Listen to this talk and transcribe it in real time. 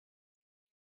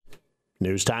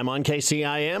News time on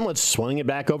KCIM. Let's swing it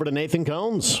back over to Nathan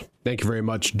Combs. Thank you very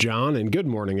much, John, and good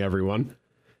morning, everyone.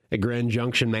 A Grand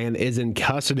Junction man is in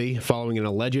custody following an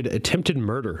alleged attempted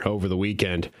murder over the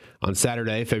weekend. On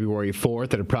Saturday, February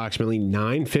 4th, at approximately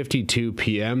 9:52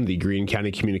 p.m., the Greene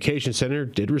County Communication Center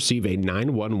did receive a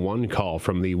 911 call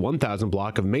from the 1000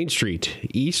 block of Main Street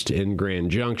East in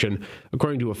Grand Junction.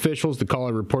 According to officials, the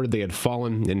caller reported they had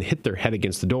fallen and hit their head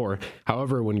against the door.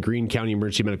 However, when Greene County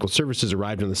Emergency Medical Services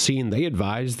arrived on the scene, they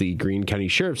advised the Greene County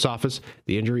Sheriff's Office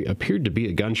the injury appeared to be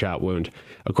a gunshot wound.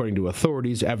 According to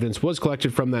authorities, evidence was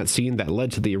collected from that scene that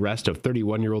led to the arrest of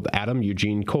 31-year-old Adam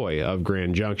Eugene Coy of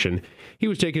Grand Junction. He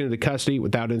was taken into custody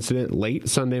without incident late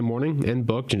Sunday morning and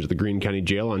booked into the Greene County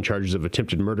Jail on charges of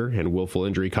attempted murder and willful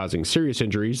injury causing serious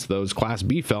injuries, those Class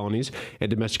B felonies, and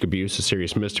domestic abuse, a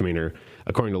serious misdemeanor.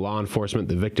 According to law enforcement,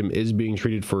 the victim is being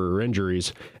treated for her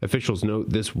injuries. Officials note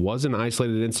this was an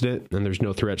isolated incident and there's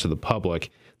no threat to the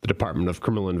public. The Department of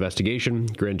Criminal Investigation,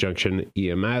 Grand Junction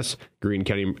EMS, Greene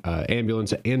County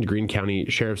Ambulance, and Greene County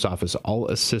Sheriff's Office all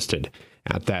assisted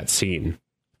at that scene.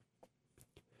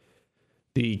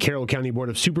 The Carroll County Board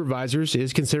of Supervisors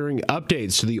is considering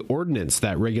updates to the ordinance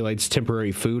that regulates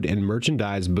temporary food and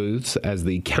merchandise booths as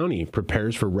the county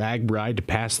prepares for RAGBRAI to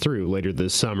pass through later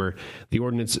this summer. The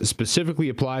ordinance specifically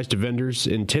applies to vendors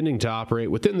intending to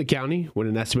operate within the county when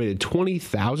an estimated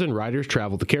 20,000 riders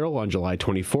travel to Carroll on July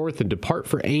 24th and depart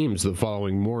for Ames the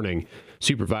following morning.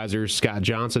 Supervisors Scott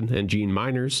Johnson and Gene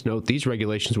Miners note these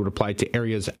regulations would apply to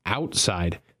areas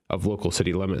outside of local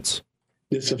city limits.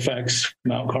 This affects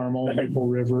Mount Carmel, Maple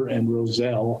River, and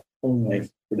Roselle only.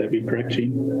 Would that be correct,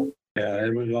 Gene? Yeah,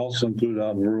 it would also include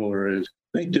out in rural areas.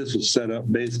 I think this was set up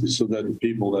basically so that the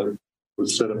people that would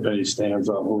set up any stands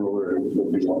out in rural areas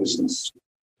would be licensed.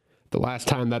 The last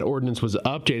time that ordinance was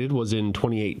updated was in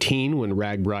 2018 when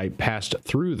RAGBRAI passed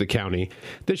through the county.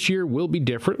 This year will be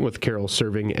different, with Carroll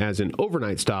serving as an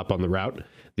overnight stop on the route.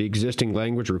 The existing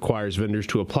language requires vendors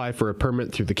to apply for a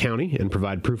permit through the county and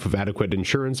provide proof of adequate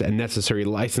insurance and necessary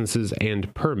licenses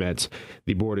and permits.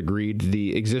 The board agreed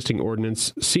the existing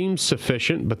ordinance seems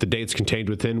sufficient, but the dates contained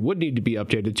within would need to be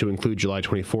updated to include July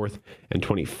 24th and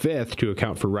 25th to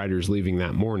account for riders leaving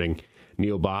that morning.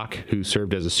 Neil Bach, who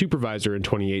served as a supervisor in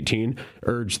 2018,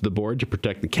 urged the board to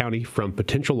protect the county from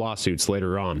potential lawsuits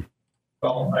later on.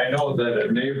 Well, I know that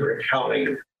a neighboring county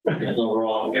is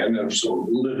wrong, and there's some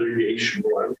litigation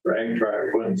when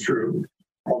RAGBRAI went through.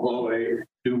 Although I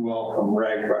do welcome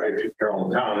RAGBRAI to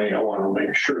Carroll County, I want to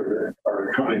make sure that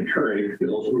our county attorney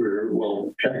feels we're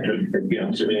well protected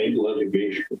against any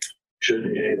litigation should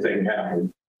anything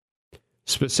happen.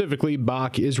 Specifically,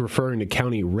 Bach is referring to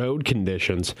county road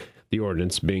conditions. The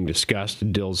ordinance being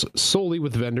discussed deals solely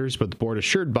with vendors, but the board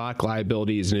assured Bach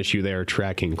liability is an issue they are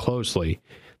tracking closely.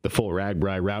 The full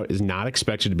RAGBRAI route is not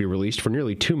expected to be released for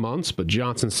nearly 2 months, but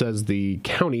Johnson says the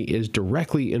county is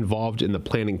directly involved in the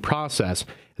planning process,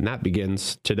 and that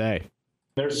begins today.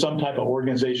 There's some type of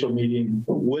organizational meeting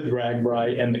with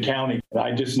RAGBRAI and the county.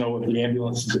 I just know if the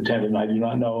ambulance is attending. I do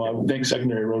not know. I would think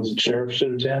secondary roads and sheriff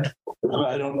should attend.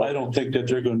 I don't think that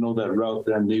they're going to know that route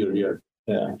then neither yet.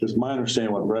 Yeah, because my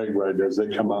understanding what RAGBRAI does, they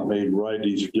come out and they ride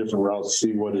these different routes,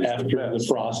 see what is after the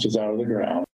frost is out of the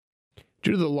ground.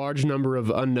 Due to the large number of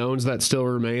unknowns that still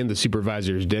remain, the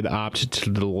supervisors did opt to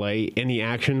delay any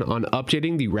action on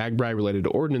updating the RAGBRAI-related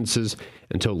ordinances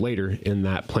until later in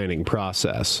that planning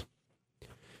process.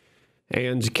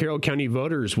 And Carroll County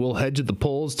voters will head to the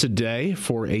polls today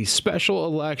for a special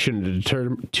election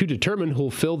to determine who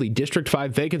will fill the District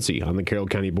 5 vacancy on the Carroll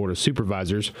County Board of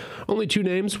Supervisors. Only 2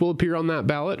 names will appear on that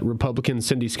ballot, Republican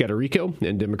Cindy Scatarico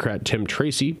and Democrat Tim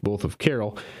Tracy, both of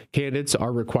Carroll. Candidates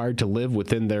are required to live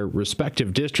within their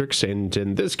respective districts, and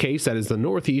in this case, that is the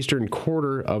northeastern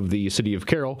quarter of the city of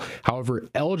Carroll. However,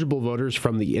 eligible voters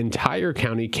from the entire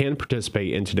county can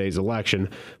participate in today's election.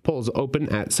 Polls open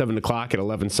at 7 o'clock at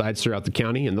 11 sites throughout the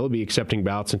county, and they'll be accepting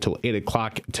ballots until 8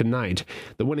 o'clock tonight.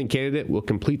 The winning candidate will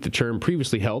complete the term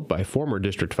previously held by former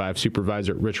District 5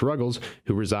 Supervisor Rich Ruggles,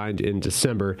 who resigned in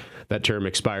December. That term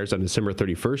expires on December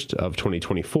 31st of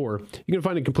 2024. You can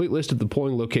find a complete list of the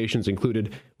polling locations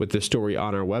included with this story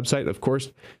on our website. Of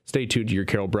course, stay tuned to your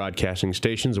Carroll broadcasting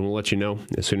stations, and we'll let you know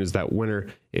as soon as that winner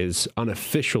is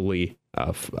unofficially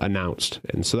announced.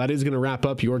 And so that is going to wrap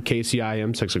up your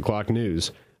KCIM 6 o'clock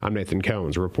news. I'm Nathan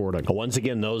Combs reporting. Once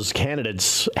again, those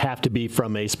candidates have to be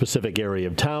from a specific area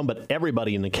of town, but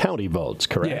everybody in the county votes,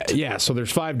 correct? Yeah. So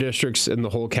there's 5 districts in the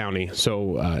whole county.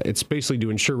 So it's basically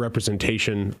to ensure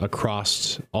representation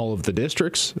across all of the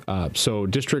districts. So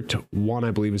District 1, I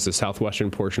believe, is the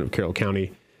southwestern portion of Carroll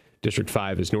County. District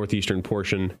 5 is northeastern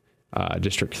portion.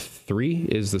 District 3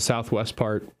 is the southwest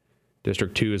part.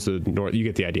 District 2 is the north. You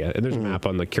get the idea. And there's a map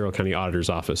on the Carroll County Auditor's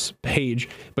Office page.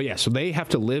 But yeah, so they have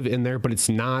to live in there, but it's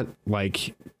not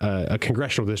like a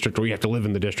congressional district where you have to live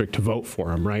in the district to vote for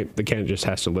them, right? The candidate just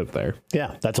has to live there.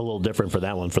 Yeah, that's a little different for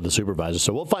that one for the supervisor.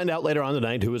 So we'll find out later on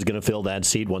tonight who is going to fill that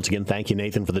seat. Once again, thank you,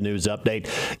 Nathan, for the news update.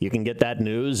 You can get that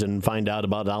news and find out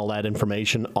about all that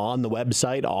information on the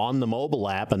website, on the mobile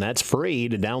app, and that's free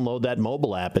to download that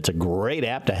mobile app. It's a great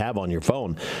app to have on your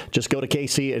phone. Just go to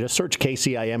just search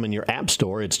KCIM in your app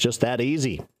store. It's just that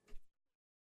easy.